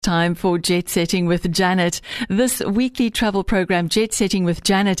time for Jet Setting with Janet. This weekly travel program, Jet Setting with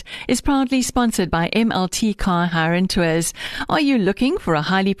Janet, is proudly sponsored by MLT Car Hire and Tours. Are you looking for a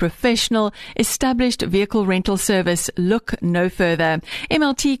highly professional, established vehicle rental service? Look no further.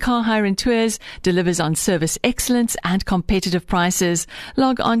 MLT Car Hire and Tours delivers on service excellence and competitive prices.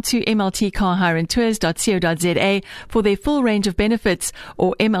 Log on to mltcarhireandtours.co.za for their full range of benefits,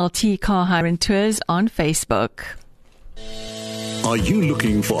 or MLT Car Hire and Tours on Facebook. Are you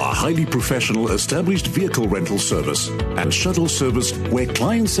looking for a highly professional, established vehicle rental service and shuttle service where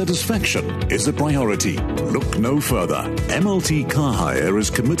client satisfaction is a priority? Look no further. MLT Car Hire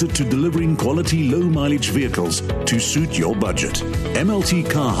is committed to delivering quality low-mileage vehicles to suit your budget. MLT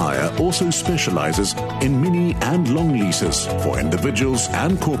Car Hire also specializes in mini and long leases for individuals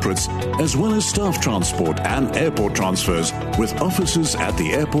and corporates, as well as staff transport and airport transfers with offices at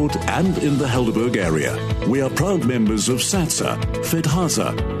the airport and in the Helderberg area. We are proud members of SATSA,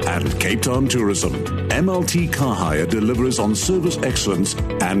 FedHasa and Cape Town Tourism. MLT Car Hire delivers on service excellence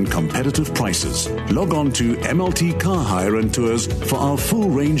and competitive prices. Log on to MLT Car Hire and Tours for our full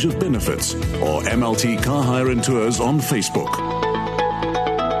range of benefits, or MLT Car Hire and Tours on Facebook.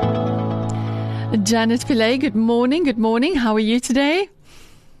 Janet Pillay, good morning. Good morning. How are you today?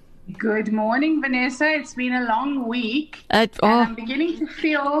 Good morning, Vanessa. It's been a long week. And I'm beginning to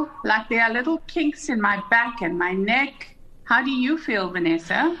feel like there are little kinks in my back and my neck. How do you feel,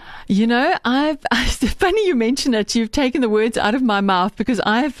 Vanessa? You know, it's funny you mention it. You've taken the words out of my mouth, because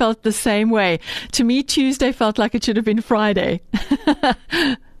I have felt the same way. To me, Tuesday felt like it should have been Friday.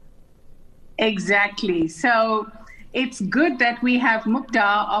 Exactly. So it's good that we have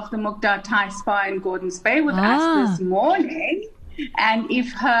Mukta of the Mukta Thai Spa in Gordons Bay with us this morning. And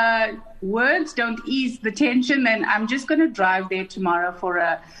if her words don't ease the tension, then I'm just going to drive there tomorrow for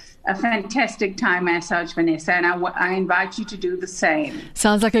a fantastic Thai massage, Vanessa, and I invite you to do the same.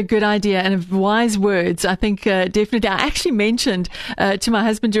 Sounds like a good idea and wise words. I think definitely. I actually mentioned to my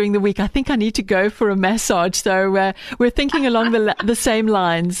husband during the week, I think I need to go for a massage. So we're thinking along the same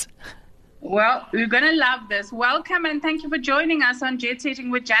lines. Well, we're going to love this. Welcome and thank you for joining us on Jet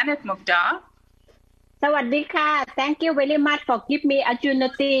Setting with Janet, Mukta. Sawadika. Thank you very much for giving me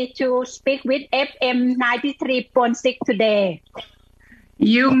opportunity to speak with FM 93.6 today.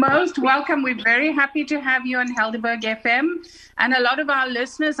 You're most welcome. We're very happy to have you on Helderberg FM. And a lot of our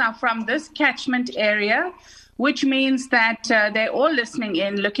listeners are from this catchment area, which means that they're all listening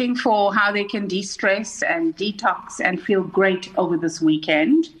in, looking for how they can de-stress and detox and feel great over this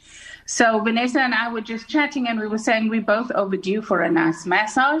weekend. So Vanessa and I were just chatting and we were saying we're both overdue for a nice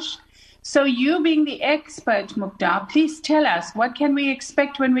massage. So you being the expert, Mukta, please tell us, what can we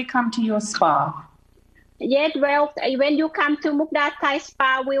expect when we come to your spa? Yes, well, when you come to Mukta Thai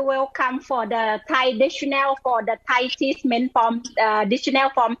Spa, we will come for the Thai traditional, for the Thai treatment from traditional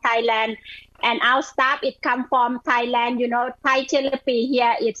from Thailand. And our staff, it come from Thailand. You know, Thai therapy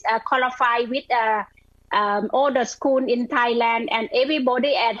here is qualified with all the school in Thailand. And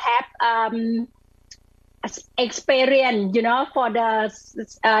everybody have experience, you know, for the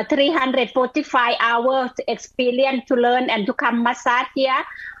 345 hours experience to learn and to come massage here.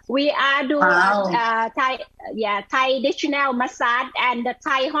 We are doing Thai traditional massage and the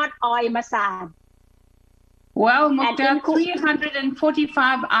Thai hot oil massage. Well, Mukta,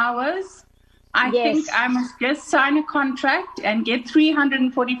 345 hours. I think I must just sign a contract and get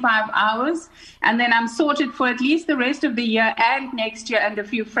 345 hours, and then I'm sorted for at least the rest of the year and next year, and a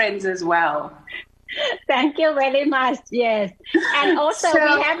few friends as well. Thank you very much. Yes, and also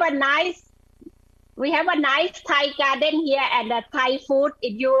we have a nice Thai garden here and a Thai food.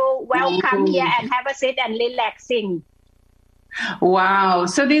 If you welcome here and have a sit and relaxing. Wow.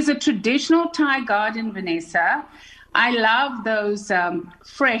 So there's a traditional Thai garden, Vanessa. I love those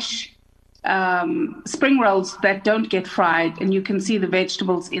fresh spring rolls that don't get fried and you can see the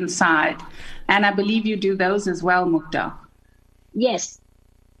vegetables inside. And I believe you do those as well, Mukta. Yes.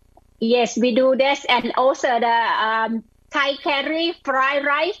 Yes, we do this. And also the Thai curry, fried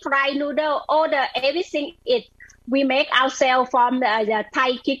rice, fried noodle, all everything we make ourselves from the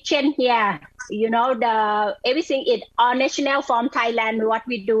Thai kitchen here. You know, everything is original from Thailand, what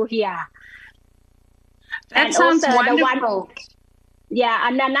we do here. That and sounds wonderful.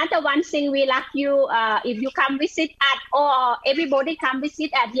 And another one thing we like you, if you come visit us or everybody come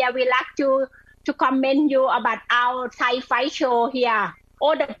visit us here, we like to comment you about our Thai Fight Show here.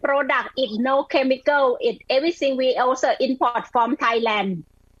 All the product is no chemical. Everything we also import from Thailand.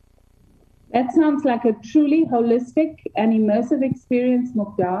 That sounds like a truly holistic and immersive experience,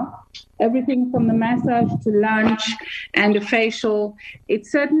 Mukta. everything from the massage to lunch and a facial. It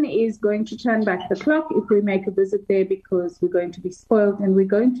certainly is going to turn back the clock if we make a visit there, because we're going to be spoiled and we're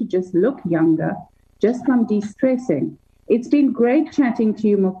going to just look younger just from de-stressing. It's been great chatting to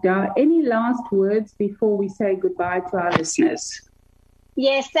you, Mukhtar. Any last words before we say goodbye to our listeners?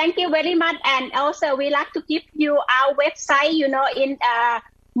 Yes, thank you very much. And also, we like to give you our website, in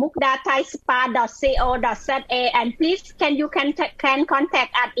mukdataispa.co.za. And please, can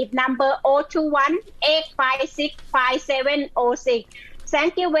contact us at number 021-856-5706.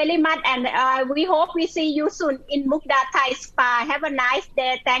 Thank you very much. And we hope we see you soon in Mukda Thai Spa. Have a nice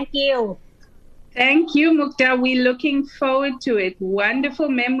day. Thank you. Thank you, Mukhtar. We're looking forward to it. Wonderful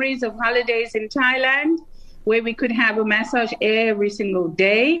memories of holidays in Thailand, where we could have a massage every single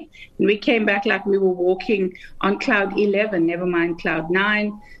day. And we came back like we were walking on cloud 11, never mind cloud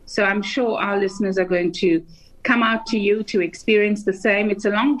 9. So I'm sure our listeners are going to come out to you to experience the same. It's a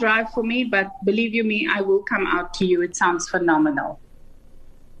long drive for me, but believe you me, I will come out to you. It sounds phenomenal.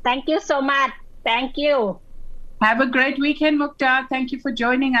 Thank you so much. Thank you. Have a great weekend, Mukhtar. Thank you for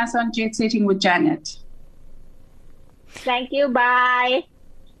joining us on Jet Setting with Janet. Thank you. Bye.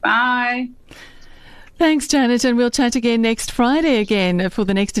 Bye. Thanks, Janet, and we'll chat again next Friday again for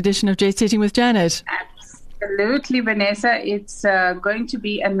the next edition of Jet Setting with Janet. Absolutely, Vanessa. It's going to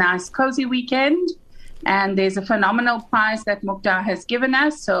be a nice, cozy weekend, and there's a phenomenal prize that Mukhtar has given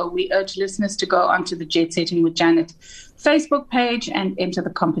us, so we urge listeners to go onto the Jet Setting with Janet Facebook page and enter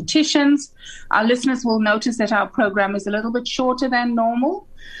the competitions. Our listeners will notice that our program is a little bit shorter than normal.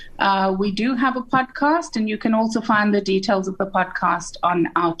 We do have a podcast, and you can also find the details of the podcast on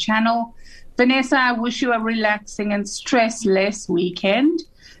our channel. Vanessa, I wish you a relaxing and stress-less weekend.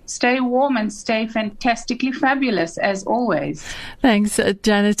 Stay warm and stay fantastically fabulous, as always. Thanks,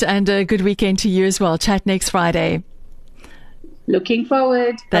 Janet, and a good weekend to you as well. Chat next Friday. Looking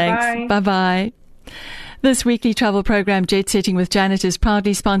forward. Thanks. Bye-bye. Bye-bye. This weekly travel program, Jet Setting with Janet, is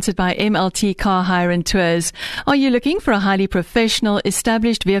proudly sponsored by MLT Car Hire and Tours. Are you looking for a highly professional,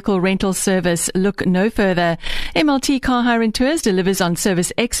 established vehicle rental service? Look no further. MLT Car Hire and Tours delivers on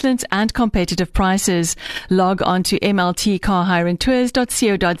service excellence and competitive prices. Log on to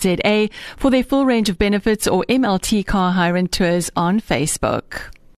mltcarhireandtours.co.za for their full range of benefits, or MLT Car Hire and Tours on Facebook.